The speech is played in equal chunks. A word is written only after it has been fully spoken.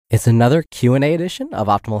It's another Q&A edition of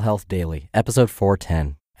Optimal Health Daily, episode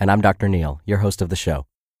 410, and I'm Dr. Neil, your host of the show.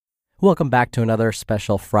 Welcome back to another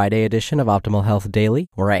special Friday edition of Optimal Health Daily,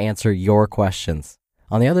 where I answer your questions.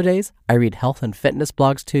 On the other days, I read health and fitness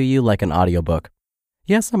blogs to you like an audiobook.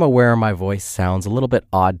 Yes, I'm aware my voice sounds a little bit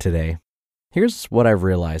odd today. Here's what I've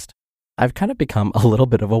realized. I've kind of become a little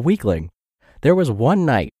bit of a weakling. There was one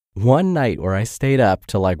night where I stayed up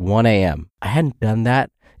till like 1 a.m. I hadn't done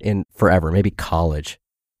that in forever, maybe college.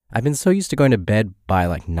 I've been so used to going to bed by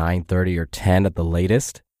like 9:30 or 10 at the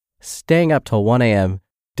latest. Staying up till 1 a.m.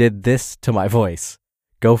 did this to my voice.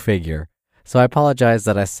 Go figure. So I apologize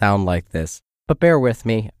that I sound like this, but bear with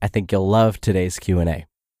me. I think you'll love today's Q&A.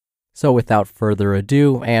 So without further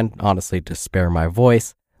ado, and honestly to spare my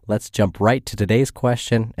voice, let's jump right to today's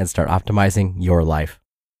question and start optimizing your life.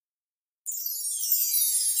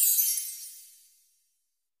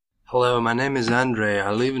 Hello, my name is Andre.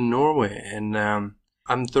 I live in Norway, and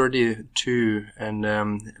I'm 32,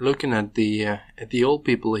 and looking at the old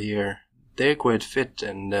people here, they're quite fit,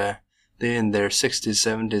 and they in their 60s,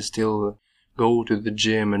 70s still go to the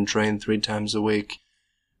gym and train 3 times a week.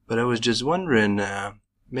 But I was just wondering,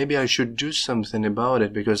 maybe I should do something about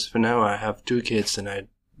it, because for now I have 2 kids and I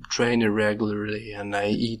train irregularly and I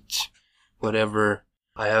eat whatever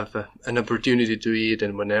I have an opportunity to eat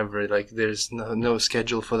and whenever, like there's no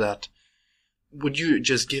schedule for that. Would you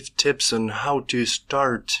just give tips on how to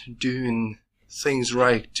start doing things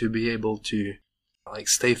right to be able to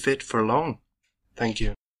stay fit for long? Thank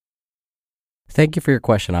you. Thank you for your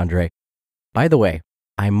question, Andre. By the way,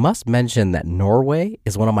 I must mention that Norway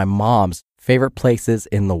is one of my mom's favorite places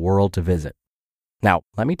in the world to visit. Now,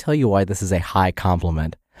 let me tell you why this is a high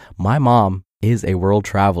compliment. My mom is a world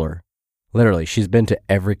traveler. Literally, she's been to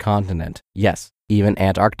every continent. Yes, even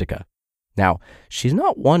Antarctica. Now, she's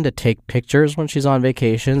not one to take pictures when she's on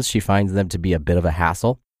vacations. She finds them to be a bit of a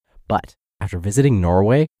hassle. But after visiting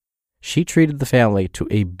Norway, she treated the family to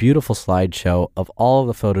a beautiful slideshow of all of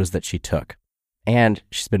the photos that she took. And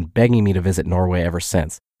she's been begging me to visit Norway ever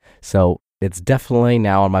since. So it's definitely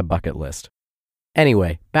now on my bucket list.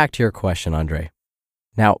 Anyway, back to your question, Andre.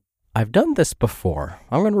 Now, I've done this before.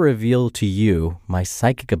 I'm going to reveal to you my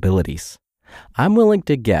psychic abilities. I'm willing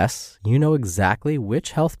to guess you know exactly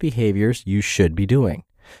which health behaviors you should be doing.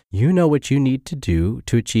 You know what you need to do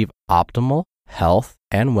to achieve optimal health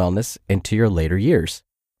and wellness into your later years.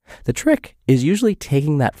 The trick is usually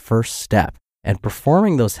taking that first step and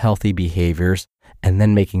performing those healthy behaviors and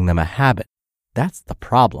then making them a habit. That's the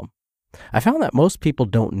problem. I found that most people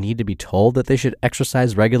don't need to be told that they should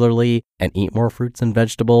exercise regularly and eat more fruits and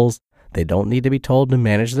vegetables. They don't need to be told to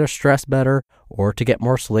manage their stress better or to get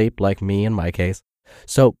more sleep, like me in my case.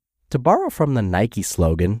 So, to borrow from the Nike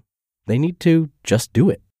slogan, they need to just do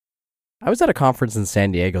it. I was at a conference in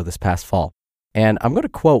San Diego this past fall, and I'm going to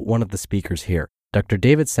quote one of the speakers here, Dr.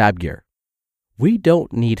 David Sabgir. We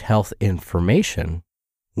don't need health information,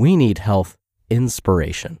 we need health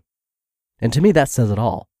inspiration. And to me, that says it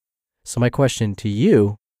all. So my question to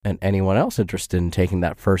you and anyone else interested in taking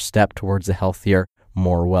that first step towards a healthier,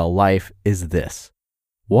 more well life is this.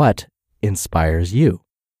 What inspires you?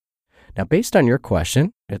 Now, based on your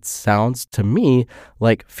question, it sounds to me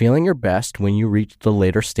like feeling your best when you reach the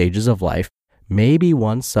later stages of life may be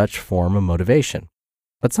one such form of motivation.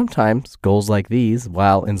 But sometimes goals like these,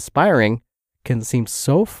 while inspiring, can seem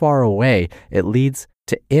so far away it leads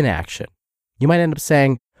to inaction. You might end up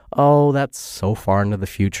saying, "Oh, that's so far into the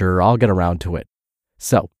future, I'll get around to it."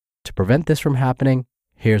 So, to prevent this from happening,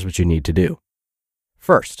 here's what you need to do.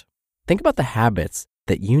 First, think about the habits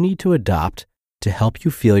that you need to adopt to help you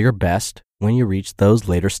feel your best when you reach those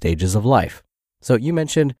later stages of life. So you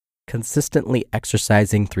mentioned consistently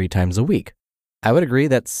exercising 3 times a week. I would agree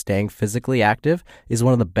that staying physically active is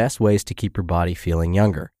one of the best ways to keep your body feeling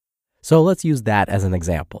younger. So let's use that as an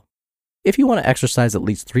example. If you want to exercise at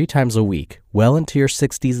least 3 times a week, well into your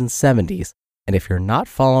 60s and 70s, and if you're not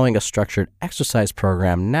following a structured exercise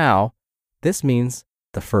program now, this means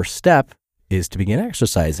the first step is to begin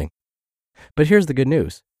exercising. But here's the good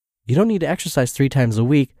news. You don't need to exercise 3 times a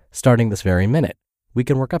week starting this very minute. We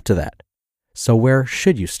can work up to that. So where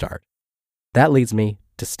should you start? That leads me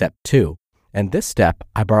to step 2. And this step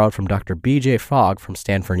I borrowed from Dr. B.J. Fogg from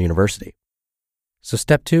Stanford University. So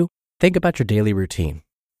step 2, think about your daily routine.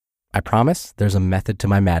 I promise there's a method to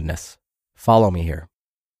my madness. Follow me here.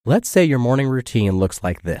 Let's say your morning routine looks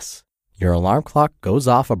like this. Your alarm clock goes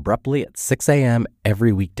off abruptly at 6 a.m.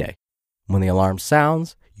 every weekday. When the alarm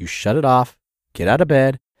sounds, you shut it off, get out of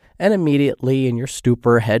bed, and immediately in your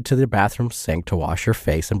stupor head to the bathroom sink to wash your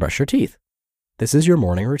face and brush your teeth. This is your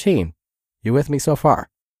morning routine. You with me so far?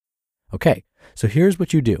 Okay, so here's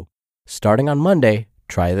what you do. Starting on Monday,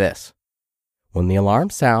 try this. When the alarm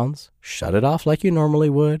sounds, shut it off like you normally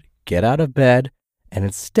would, get out of bed, and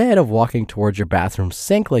instead of walking towards your bathroom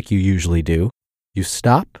sink like you usually do, you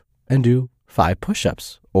stop and do 5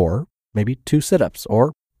 push-ups, or maybe 2 sit-ups,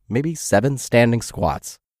 or maybe 7 standing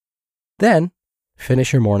squats. Then,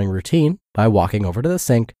 finish your morning routine by walking over to the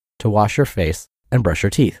sink to wash your face and brush your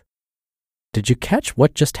teeth. Did you catch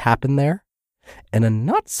what just happened there? In a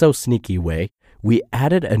not so sneaky way, we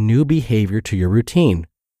added a new behavior to your routine.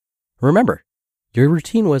 Remember, your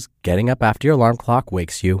routine was getting up after your alarm clock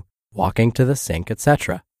wakes you, walking to the sink,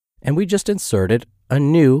 etc. And we just inserted a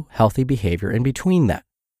new healthy behavior in between that.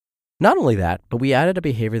 Not only that, but we added a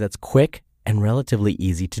behavior that's quick and relatively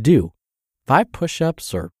easy to do. 5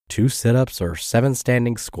 push-ups or 2 sit-ups or 7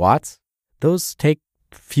 standing squats, those take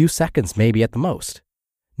a few seconds maybe at the most.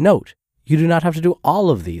 Note, you do not have to do all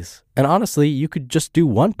of these. And honestly, you could just do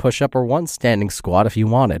 1 push-up or 1 standing squat if you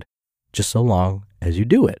wanted, just so long as you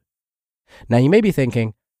do it. Now you may be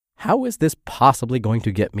thinking, how is this possibly going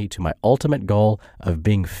to get me to my ultimate goal of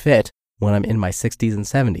being fit when I'm in my 60s and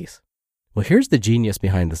 70s? Well, here's the genius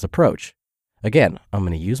behind this approach. Again, I'm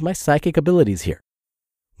going to use my psychic abilities here.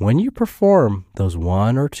 When you perform those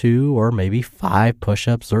 1 or 2 or maybe 5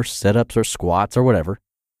 push-ups or sit-ups or squats or whatever,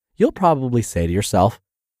 you'll probably say to yourself,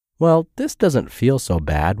 well, this doesn't feel so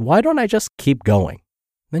bad. Why don't I just keep going?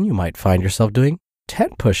 Then you might find yourself doing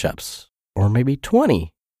 10 push-ups or maybe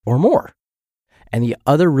 20 or more. And the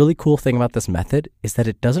other really cool thing about this method is that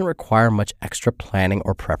it doesn't require much extra planning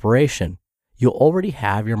or preparation. You'll already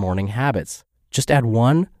have your morning habits. Just add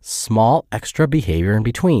 1 small extra behavior in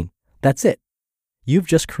between. That's it. You've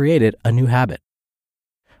just created a new habit.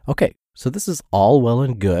 Okay, so this is all well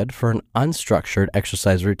and good for an unstructured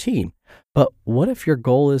exercise routine. But what if your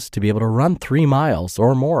goal is to be able to run 3 miles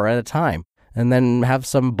or more at a time and then have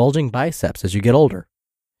some bulging biceps as you get older?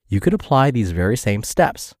 You could apply these very same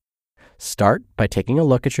steps. Start by taking a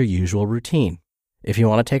look at your usual routine. If you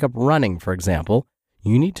want to take up running, for example,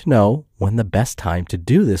 you need to know when the best time to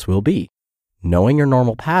do this will be. Knowing your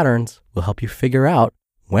normal patterns will help you figure out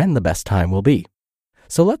when the best time will be.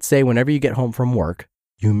 So let's say whenever you get home from work,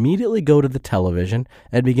 you immediately go to the television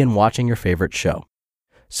and begin watching your favorite show.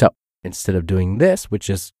 So instead of doing this,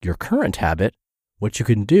 which is your current habit, what you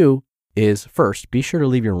can do is first be sure to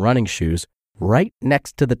leave your running shoes right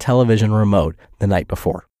next to the television remote the night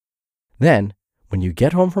before. Then, when you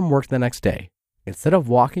get home from work the next day, instead of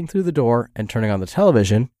walking through the door and turning on the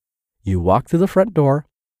television, you walk through the front door,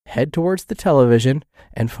 head towards the television,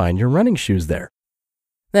 and find your running shoes there.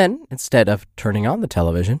 Then, instead of turning on the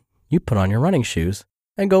television, you put on your running shoes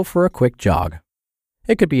and go for a quick jog.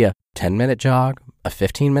 It could be a 10-minute jog, a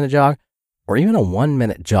 15-minute jog, or even a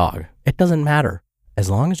 1-minute jog. It doesn't matter. As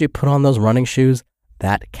long as you put on those running shoes,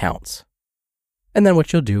 that counts. And then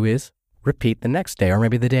what you'll do is repeat the next day or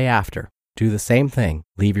maybe the day after. Do the same thing.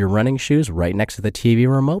 Leave your running shoes right next to the TV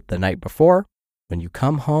remote the night before. When you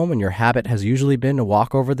come home and your habit has usually been to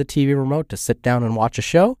walk over the TV remote to sit down and watch a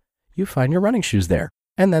show, you find your running shoes there.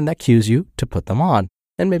 And then that cues you to put them on.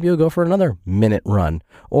 And maybe you'll go for another minute run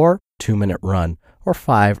or 2-minute run or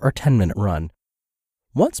 5 or 10-minute run.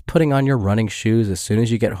 Once putting on your running shoes as soon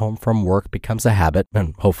as you get home from work becomes a habit,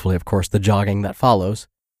 and hopefully, of course, the jogging that follows,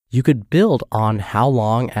 you could build on how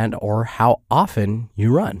long and or how often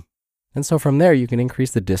you run. And so from there, you can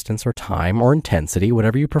increase the distance or time or intensity,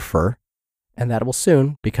 whatever you prefer, and that will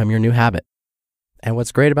soon become your new habit. And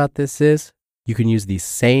what's great about this is you can use these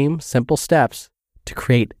same simple steps to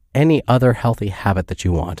create any other healthy habit that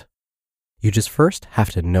you want. You just first have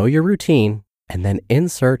to know your routine and then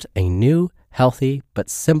insert a new, healthy, but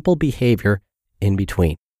simple behavior in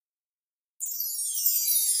between.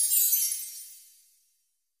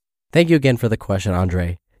 Thank you again for the question,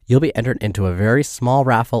 Andre. You'll be entered into a very small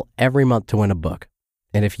raffle every month to win a book.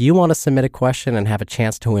 And if you want to submit a question and have a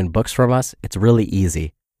chance to win books from us, it's really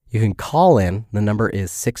easy. You can call in. The number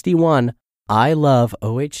is 61 I love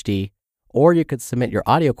OHD, or you could submit your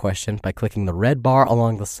audio question by clicking the red bar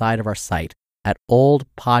along the side of our site at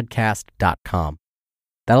oldpodcast.com.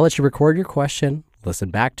 That'll let you record your question, listen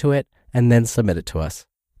back to it, and then submit it to us.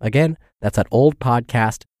 Again, that's at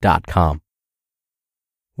oldpodcast.com.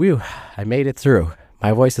 Whew, I made it through.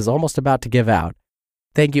 My voice is almost about to give out.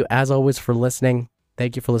 Thank you, as always, for listening.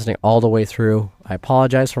 Thank you for listening all the way through. I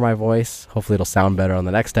apologize for my voice. Hopefully it'll sound better on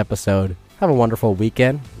the next episode. Have a wonderful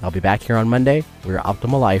weekend. I'll be back here on Monday where your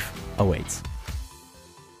optimal life awaits.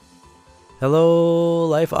 Hello,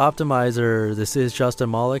 Life Optimizer. This is Justin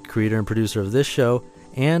Malik, creator and producer of this show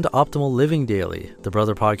and Optimal Living Daily, the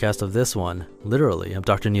brother podcast of this one. Literally, I'm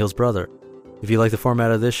Dr. Neil's brother. If you like the format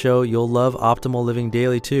of this show, you'll love Optimal Living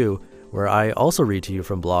Daily too, where I also read to you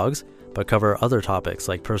from blogs, but cover other topics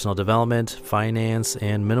like personal development, finance,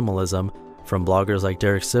 and minimalism from bloggers like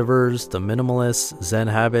Derek Sivers, The Minimalists, Zen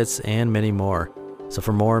Habits, and many more. So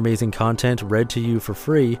for more amazing content read to you for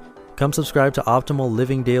free, come subscribe to Optimal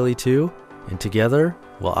Living Daily too, and together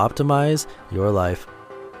we'll optimize your life.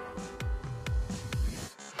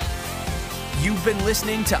 You've been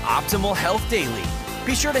listening to Optimal Health Daily.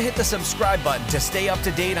 Be sure to hit the subscribe button to stay up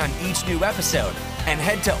to date on each new episode, and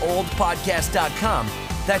head to oldpodcast.com.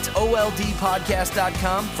 That's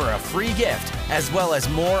oldpodcast.com for a free gift, as well as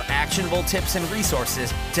more actionable tips and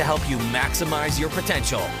resources to help you maximize your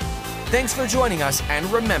potential. Thanks for joining us, and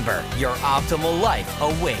remember, your optimal life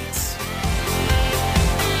awaits.